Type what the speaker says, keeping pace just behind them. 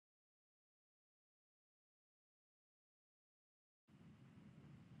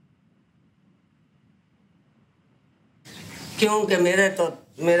क्योंकि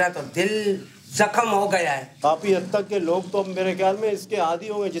मेरा तो दिल जख्म हो गया है। काफी हद तक के लोग तो मेरे ख्याल में इसके आदी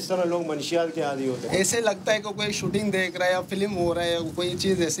हो गए, जिस तरह लोग मंशियात के आदी होते हैं। ऐसे लगता है कि कोई शूटिंग देख रहा है या फिल्म हो रहा है, कोई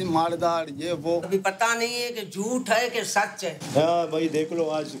चीज ऐसी मारदार ये वो। अभी पता नहीं है कि झूठ है कि सच है। हाँ भाई देख लो,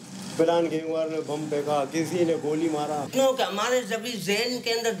 आज फिलहान गैंगवार ने बम फेंका, किसी ने गोली मारा। क्योंकि हमारे जबी ज़हन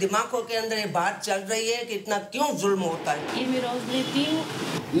के अंदर, दिमागों के अंदर ये बात चल रही है कि इतना क्यों जुल्म होता है। ये मैं रोज लेती हूँ।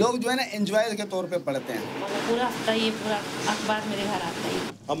 लोग जो है ना एंजॉय के तौर पे पढ़ते हैं। पूरा हफ्ता ये पूरा अखबार मेरे घर आता है।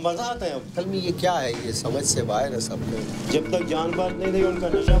 अब मजा आता है। अब असल में ये क्या है, ये समझ से बाहर है सबको। जब तक जान बात नहीं देगी उनका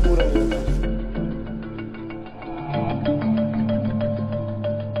नशा पूरा नहीं होता।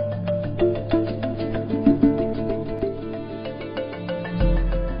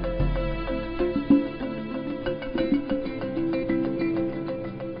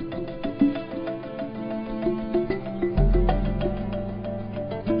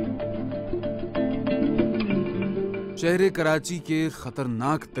 शहर कराची के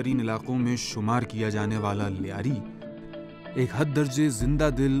ख़तरनाक तरीन इलाकों में शुमार किया जाने वाला लियारी एक हद दर्जे जिंदा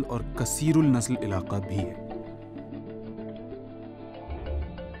दिल और कसीरुल नस्ल इलाका भी है।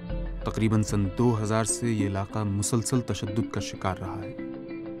 तकरीबन सन 2000 से ये इलाका मुसलसल तशद्दुद का शिकार रहा है।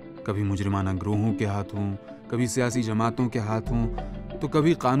 कभी मुजरिमाना ग्रोहों के हाथों, कभी सियासी जमातों के हाथों, तो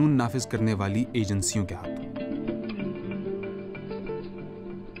कभी कानून नाफिज करने वाली एजेंसियों के हाथों।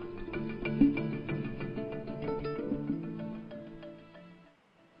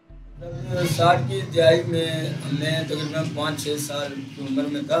 60 की दिहाई में मैं तकरीबन 5-6 साल की उम्र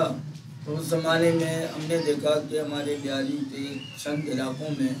में था। तो उस ज़माने में हमने देखा कि हमारे लियारी के चंद इलाकों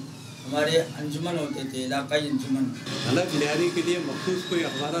में हमारे अंजुमन होते थे, इलाकाई अंजुमन। अलग लियारी के लिए मखसूस कोई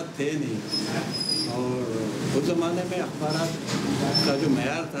अखबार थे नहीं, और उस ज़माने में अखबार का जो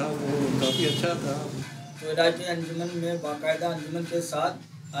मयार था वो काफ़ी अच्छा था। तो इलाकाई अंजुमन में बाकायदा अंजुमन के साथ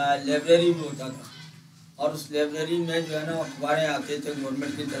लाइब्रेरी भी होता था, और उस लाइब्रेरी में जो है ना अखबारें आते थे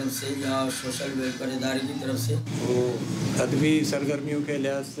गवर्नमेंट की तरफ से या सोशल वेलफेयर इदारे की तरफ से। वो अदबी सरगर्मियों के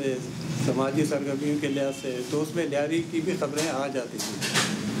लिहाज से, समाजी सरगर्मियों के लिहाज से, तो उसमें लियारी की भी खबरें आ जाती थी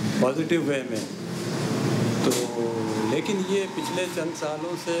पॉजिटिव वे में। तो लेकिन ये पिछले चंद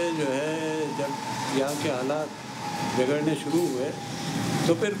सालों से जो है, जब यहाँ के हालात बिगड़ने शुरू हुए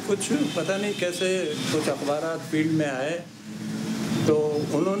तो फिर कुछ पता नहीं कैसे कुछ अखबार फील्ड में आए। तो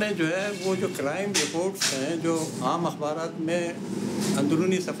उन्होंने जो है वो जो क्राइम रिपोर्ट्स हैं जो आम अखबारात में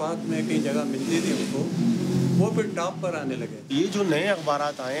अंदरूनी सफ़ात में कई जगह मिलती थी उनको, वो फिर टॉप पर आने लगे। ये जो नए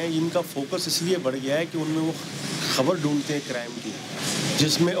अखबारात आए हैं इनका फोकस इसलिए बढ़ गया है कि उनमें वो खबर ढूंढते हैं क्राइम की,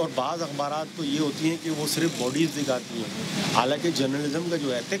 जिसमें और बाज़ अखबारात तो ये होती हैं कि वो सिर्फ बॉडीज़ दिखाती हैं। हालांकि जर्नलिज्म का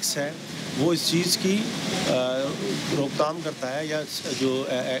जो एथिक्स है वो इस चीज़ की रोकथाम करता है, या जो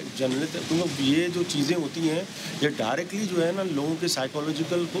जर्नलिस्ट, तो ये जो चीज़ें होती हैं ये डायरेक्टली जो है ना लोगों के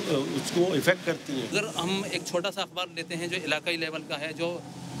साइकोलॉजिकल उसको इफ़ेक्ट करती हैं। अगर हम एक छोटा सा अखबार लेते हैं जो इलाकाई लेवल का है, जो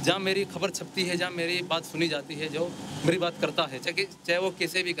जहाँ मेरी खबर छपती है, जहाँ मेरी बात सुनी जाती है, जो मेरी बात करता है, चाहे वो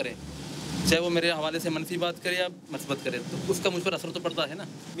कैसे भी करे, चाहे वो मेरे हवाले से मनफी बात करे या मस्बत करे, तो उसका मुझ पर असर तो पड़ता है ना।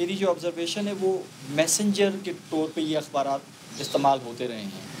 मेरी जो ऑब्जर्वेशन है वो मैसेंजर के तौर पे ये अखबारात इस्तेमाल होते रहे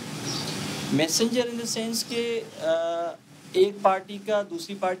हैं। मैसेंजर इन द सेंस के एक पार्टी का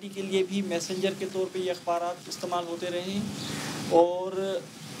दूसरी पार्टी के लिए भी मैसेंजर के तौर पे ये अखबारात इस्तेमाल होते रहे हैं, और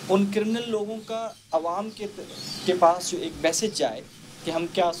उन क्रिमिनल लोगों का आवाम के पास जो एक मैसेज जाए कि हम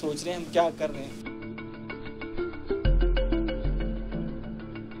क्या सोच रहे हैं, हम क्या कर रहे हैं।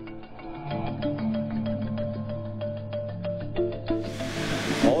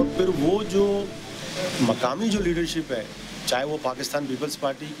 और फिर वो जो मकामी जो लीडरशिप है, चाहे वो पाकिस्तान पीपल्स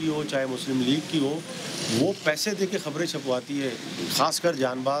पार्टी की हो, चाहे मुस्लिम लीग की हो, वो पैसे दे के खबरें छपवाती है, ख़ासकर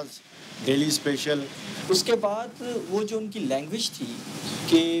जानबाज, डेली स्पेशल। उसके बाद वो जो उनकी लैंग्वेज थी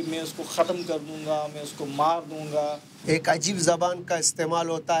कि मैं उसको ख़त्म कर दूंगा, मैं उसको मार दूंगा, एक अजीब ज़बान का इस्तेमाल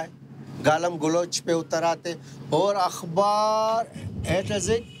होता है, गालम गलोच पे उतर आते, और अखबार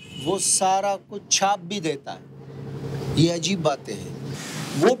वो सारा कुछ छाप भी देता है। ये अजीब बातें हैं।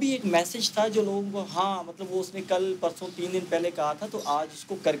 वो भी एक मैसेज था जो लोगों को, हाँ मतलब वो उसने कल परसों 3 दिन पहले कहा था, तो आज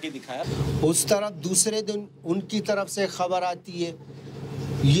उसको करके दिखाया। उस तरफ दूसरे दिन उनकी तरफ से खबर आती है,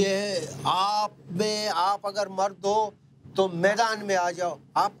 ये आप अगर मर्द हो तो मैदान में आ जाओ,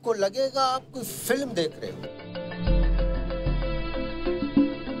 आपको लगेगा आप कोई फिल्म देख रहे हो।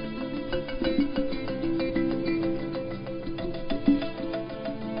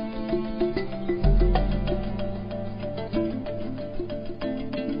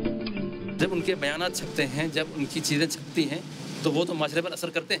 जब उनके बयानात छपते हैं, जब उनकी चीज़ें छपती हैं, तो वो तो माशरे पर असर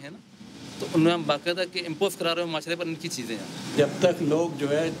करते हैं ना। तो उनमें हम बाकायदा कि इम्पोज करा रहे हो माशरे पर उनकी चीज़ें हैं। जब तक लोग जो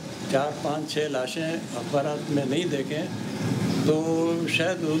है 4, 5, 6 लाशें अखबारात में नहीं देखें तो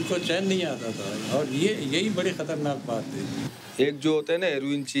शायद उनको चैन नहीं आता था, और यही बड़ी ख़तरनाक बात थी। एक जो होता है ना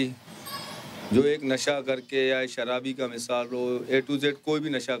हेरोइनची, जो एक नशा करके या शराबी का मिसाल हो, A to Z कोई भी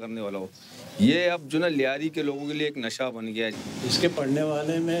नशा करने वाला हो, ये अब जो ना लियारी के लोगों के लिए एक नशा बन गया है। इसके पढ़ने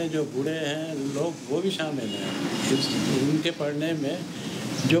वाले में जो बूढ़े हैं लोग, वो भी शामिल हैं। उनके पढ़ने में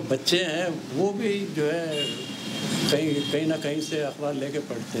जो बच्चे हैं वो भी जो है कहीं ना कहीं से अखबार लेके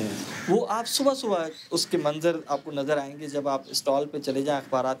पढ़ते हैं। वो आप सुबह सुबह उसके मंजर आपको नज़र आएंगे जब आप स्टॉल पे चले जाएं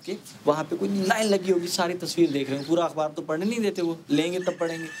अखबारात के, वहाँ पे कोई लाइन लगी होगी, सारी तस्वीर देख रहे हैं। पूरा अखबार तो पढ़ने नहीं देते, वो लेंगे तब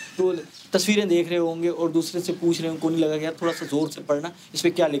पढ़ेंगे, तो तस्वीरें देख रहे होंगे और दूसरे से पूछ रहे हैं, उनको नहीं लगा यार थोड़ा सा ज़ोर से पढ़ना, इस पर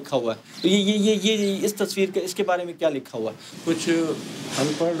क्या लिखा हुआ है, तो ये इस तस्वीर का इसके बारे में क्या लिखा हुआ है। कुछ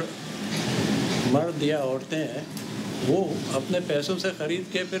अनपढ़ मर्द या औरतें हैं, वो अपने पैसों से खरीद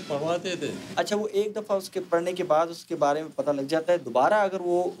के फिर पढ़वाते थे। अच्छा, वो एक दफ़ा उसके पढ़ने के बाद उसके बारे में पता लग जाता है, दोबारा अगर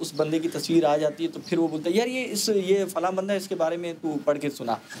वो उस बंदे की तस्वीर आ जाती है तो फिर वो बोलता है यार ये फलां बंदा है, इसके बारे में तू पढ़ के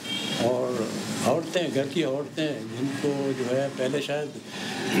सुना। और औरतें, घर की औरतें जिनको जो है पहले शायद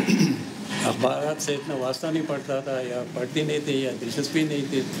अखबारात से इतना वास्ता नहीं पड़ता था या पढ़ती नहीं थी या दिलचस्पी नहीं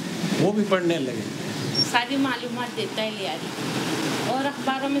थी, वो भी पढ़ने लगे। सारी मालूमात देता है लियारी, और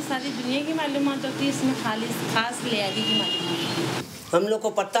अखबारों में सारी दुनिया की मालूमात होती है, इसमें खास लियारी की मालूमात। हम लोग को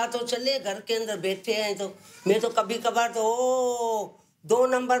पता तो चले, घर के अंदर बैठे हैं तो मैं तो कभी कभार तो 2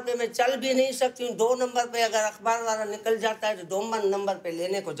 नंबर पे मैं चल भी नहीं सकती हूँ। 2 नंबर पे अगर अखबार वाला निकल जाता है तो 2 नंबर पे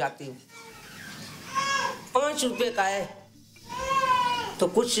लेने को जाती हूँ। 5 रुपए का है तो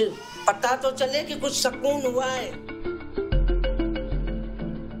कुछ पता तो चले कि कुछ सुकून हुआ है।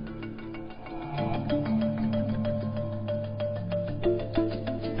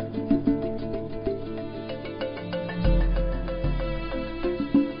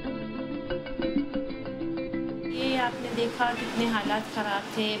 आपने देखा कितने हालात ख़राब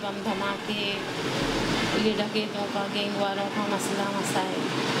थे, बम धमाके, ये डकैतों का, गैंगवारों का मसला मसाइल,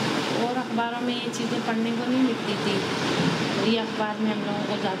 और अखबारों में ये चीज़ें पढ़ने को नहीं मिलती थी। तो ये अखबार में हम लोगों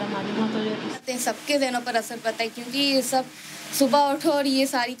को ज़्यादा मालूमात हो जाती है। सबके ज़हनों पर असर पड़ता है, क्योंकि ये सब सुबह उठो और ये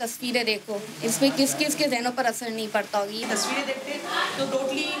सारी तस्वीरें देखो, इसमें किस किस के ज़हनों पर असर नहीं पड़ता होगी। ये तस्वीरें देखते तो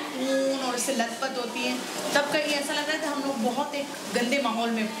टोटली खून और इससे लथपथ होती है, तब कहीं ऐसा लग रहा था हम लोग बहुत एक गंदे माहौल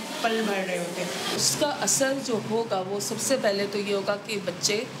में पल भर रहे होते हैं। उसका असर जो होगा वो सबसे पहले तो ये होगा कि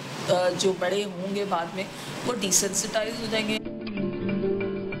बच्चे जो बड़े होंगे बाद में वो डिसेंसिटाइज हो जाएंगे।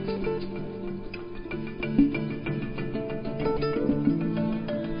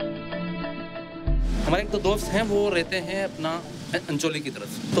 हमारे एक तो दोस्त हैं, वो रहते हैं अपना अंचोली की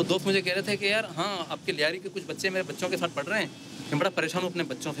तरफ, तो दोस्त मुझे कह रहे थे कि यार हाँ आपके लियारी के कुछ बच्चे मेरे बच्चों के साथ पढ़ रहे हैं, मैं बड़ा परेशान हूँ अपने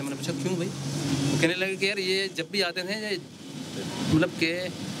बच्चों से। मैंने पूछा क्यों भाई? वो कहने लगे कि यार ये जब भी आते थे ये मतलब के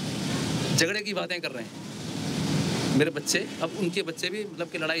झगड़े की बातें कर रहे हैं मेरे बच्चे, अब उनके बच्चे भी मतलब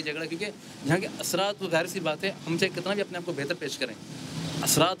कि लड़ाई झगड़ा, क्योंकि यहाँ के असरात तो जाहिर सी बात है, हम चाहे कितना भी अपने आप को बेहतर पेश करें,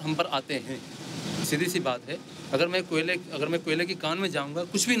 असरात हम पर आते हैं। सीधी सी बात है, अगर मैं कोयले की कान में जाऊँगा,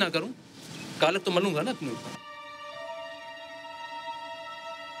 कुछ भी ना करूँ, कालक तो मलूंगा ना अपने ऊपर।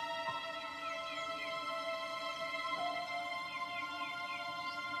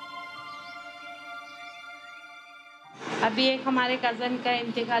 अभी एक हमारे कज़न का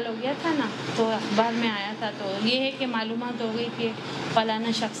इंतकाल हो गया था ना, तो अखबार में आया था, तो ये है कि मालूमात हो गई कि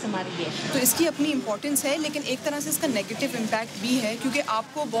फलाना शख्स मर गया। तो इसकी अपनी इम्पोर्टेंस है, लेकिन एक तरह से इसका नेगेटिव इम्पैक्ट भी है, क्योंकि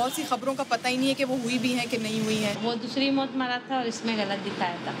आपको बहुत सी खबरों का पता ही नहीं है कि वो हुई भी हैं कि नहीं हुई हैं। वो दूसरी मौत मरा था और इसमें गलत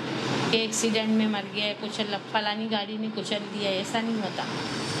दिखाया था कि एक्सीडेंट में मर गया, कुचल फलानी गाड़ी ने कुचल दिया, ऐसा नहीं होता।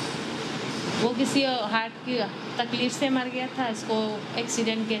 वो किसी हार्ट की तकलीफ से मर गया था, इसको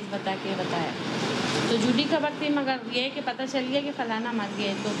एक्सीडेंट केस बताया। तो झूठी खबर थी, मगर ये है कि पता चल गया कि फलाना मर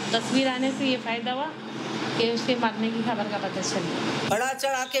गया, तो तस्वीर आने से ये फ़ायदा हुआ कि उसके मरने की खबर का पता चल गया। बड़ा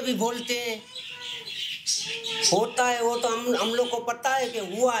चढ़ा के भी बोलते हैं, होता है वो तो हम लोग को पता है कि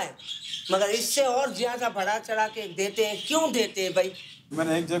हुआ है, मगर इससे और ज़्यादा बड़ा चढ़ा के देते हैं। क्यों देते हैं भाई?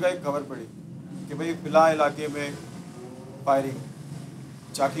 मैंने एक जगह एक खबर पढ़ी कि भाई फिला इलाके में फायरिंग,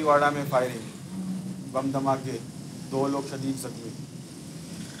 चाकीवाड़ा में फायरिंग, बम धमाके, 2 लोग शदीद जख्मी।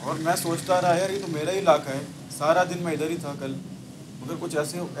 और मैं सोचता रहा यार ये तो मेरा ही इलाका है, सारा दिन मैं इधर ही था कल, मगर कुछ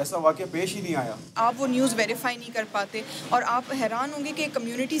ऐसा वाक़या पेश ही नहीं आया। आप वो न्यूज़ वेरीफाई नहीं कर पाते, और आप हैरान होंगे कि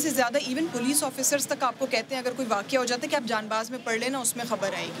कम्युनिटी से ज़्यादा इवन पुलिस ऑफिसर्स तक आपको कहते हैं अगर कोई वाक़या हो जाता है कि आप जानबाज में पढ़ लेना, उसमें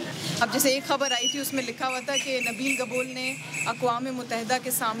ख़बर आएगी। अब जैसे एक खबर आई थी, उसमें लिखा हुआ था कि नबील गबोल ने अक़वाम मुत्तहिदा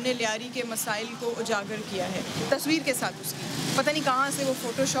के सामने लियारी के मसाइल को उजागर किया है, तस्वीर के साथ उसकी। पता नहीं कहाँ से वो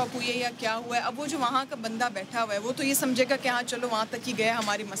फोटोशॉप हुई है या क्या हुआ है। अब वो जो वहाँ का बंदा बैठा हुआ है वो तो ये समझेगा कि हाँ चलो वहाँ तक ही गया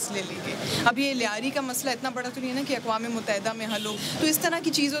हमारे मसले लेके। अब ये लियारी का मसला इतना बड़ा तो नहीं है ना कि अक़वाम मुत्तहिदा में हल हो। तो इस तरह की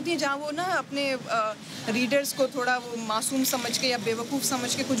चीज़ होती है जहाँ वो ना अपने रीडर्स को थोड़ा वो मासूम समझ के या बेवकूफ़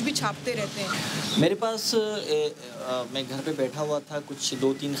समझ के कुछ भी छापते रहते हैं। मेरे पास मैं घर पे बैठा हुआ था, कुछ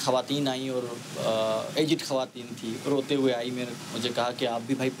 2-3 ख़वातीन आई और एजिड ख़वातीन थी, रोते हुए आई। मुझे कहा कि आप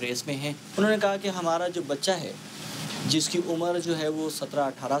भी भाई प्रेस में हैं। उन्होंने कहा कि हमारा जो बच्चा है जिसकी उम्र जो है वो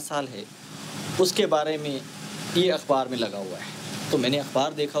 17-18 साल है, उसके बारे में ये अखबार में लगा हुआ है। तो मैंने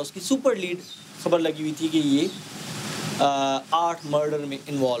अखबार देखा, उसकी सुपर लीड खबर लगी हुई थी कि ये 8 मर्डर में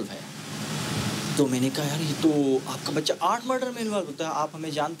इन्वॉल्व है। तो मैंने कहा यार ये तो आपका बच्चा 8 मर्डर में इन्वॉल्व होता है। आप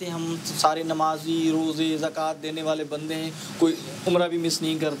हमें जानते हैं, हम सारे नमाजी, रोज़े, ज़कात देने वाले बंदे हैं, कोई उम्रा भी मिस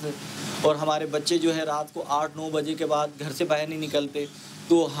नहीं करते। और हमारे बच्चे जो है रात को 8-9 बजे के बाद घर से बाहर नहीं निकलते।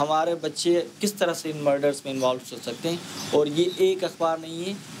 तो हमारे बच्चे किस तरह से इन मर्डर्स में इन्वॉल्व हो सकते हैं? और ये एक अखबार नहीं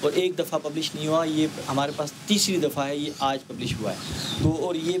है और एक दफ़ा पब्लिश नहीं हुआ, ये हमारे पास तीसरी दफ़ा है ये आज पब्लिश हुआ है। तो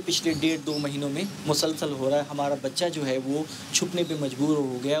और ये पिछले 1.5-2 महीनों में मुसलसल हो रहा है। हमारा बच्चा जो है वो छुपने पे मजबूर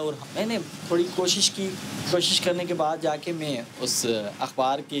हो गया और मैंने थोड़ी कोशिश करने के बाद जाके मैं उस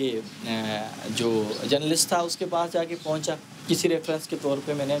अखबार के जो जर्नलिस्ट था उसके पास जाके पहुँचा। किसी रेफरेंस के तौर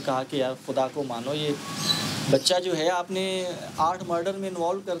पे मैंने कहा कि यार खुदा को मानो, ये बच्चा जो है आपने 8 मर्डर में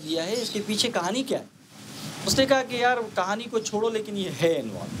इन्वॉल्व कर दिया है, इसके पीछे कहानी क्या है? उसने कहा कि यार कहानी को छोड़ो लेकिन ये है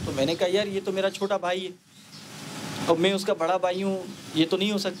इन्वॉल्व। तो मैंने कहा यार ये तो मेरा छोटा भाई है और मैं उसका बड़ा भाई हूँ, ये तो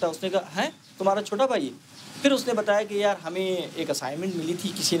नहीं हो सकता। उसने कहा है तुम्हारा छोटा भाई है? फिर उसने बताया कि यार हमें एक असाइनमेंट मिली थी,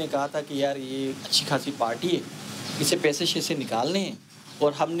 किसी ने कहा था कि यार ये अच्छी खासी पार्टी है, इसे पैसे शैसे निकालने हैं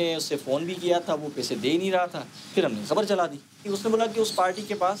और हमने उससे फ़ोन भी किया था, वो पैसे दे नहीं रहा था। फिर हमने खबर चला दी। उसने बोला कि उस पार्टी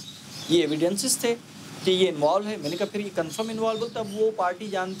के पास ये एविडेंसेस थे कि ये इन्वॉल्व है। मैंने कहा फिर ये कंफर्म इन्वॉल्व हो तब वो पार्टी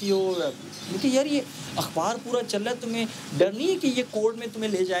जानती हो। लेकिन यार ये अखबार पूरा चल रहा है, तुम्हें डर नहीं है कि ये कोर्ट में तुम्हें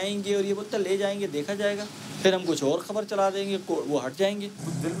ले जाएंगे? और ये बोलता ले जाएंगे, देखा जाएगा, फिर हम कुछ और ख़बर चला देंगे, वो हट जाएंगे।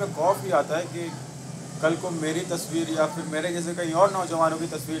 तो दिल में खौफ भी आता है कि कल को मेरी तस्वीर या फिर मेरे जैसे कई और नौजवानों की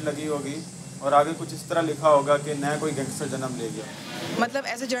तस्वीर लगी होगी और आगे कुछ इस तरह लिखा होगा कि नया कोई गैंगस्टर जन्म ले गया। मतलब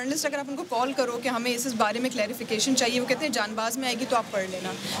एज ए जर्नलिस्ट अगर आप उनको कॉल करो कि हमें इस बारे में क्लैरिफिकेशन चाहिए, वो कहते हैं जानबाज में आएगी तो आप पढ़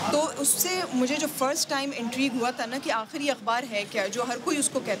लेना। तो उससे मुझे जो फर्स्ट टाइम इंट्रीग हुआ था ना कि आखिर ये अखबार है क्या, जो हर कोई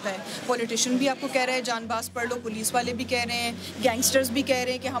उसको कहता है। पॉलिटिशियन भी आपको कह रहा है जानबाज पढ़ लो, पुलिस वाले भी कह रहे हैं, गैंगस्टर्स भी कह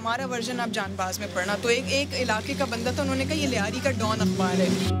रहे हैं कि हमारा वर्जन आप जानबाज में पढ़ना। तो एक इलाके का बंदा था, उन्होंने कहा ये लियारी का डॉन अखबार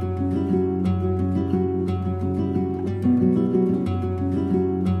है।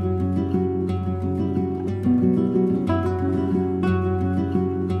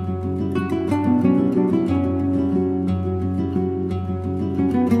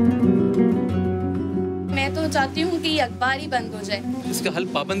 चाहती हूँ कि ये अखबार ही बंद हो जाए। इसका हल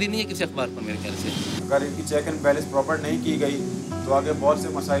पाबंदी नहीं है किसी अखबार पर मेरे ख्याल से। अगर इनकी चेक एंड बैलेंस प्रॉपर नहीं की गई तो आगे बहुत से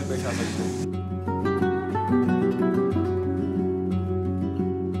मसाइल पेश आ सकते हैं।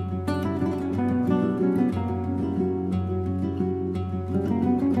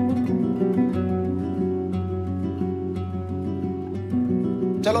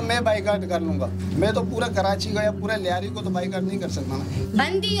 चलो मैं बाइकाट कर लूंगा, मैं तो पूरा कराची का या पूरा लियारी को तो बाइकाट नहीं कर सकता ना।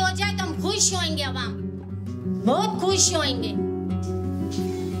 बंदी हो जाए तो हम खुश होंगे, अवाम बहुत खुश होंगे।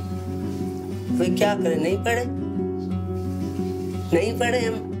 कोई क्या करे, नहीं पढ़े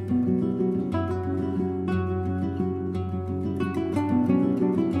हम।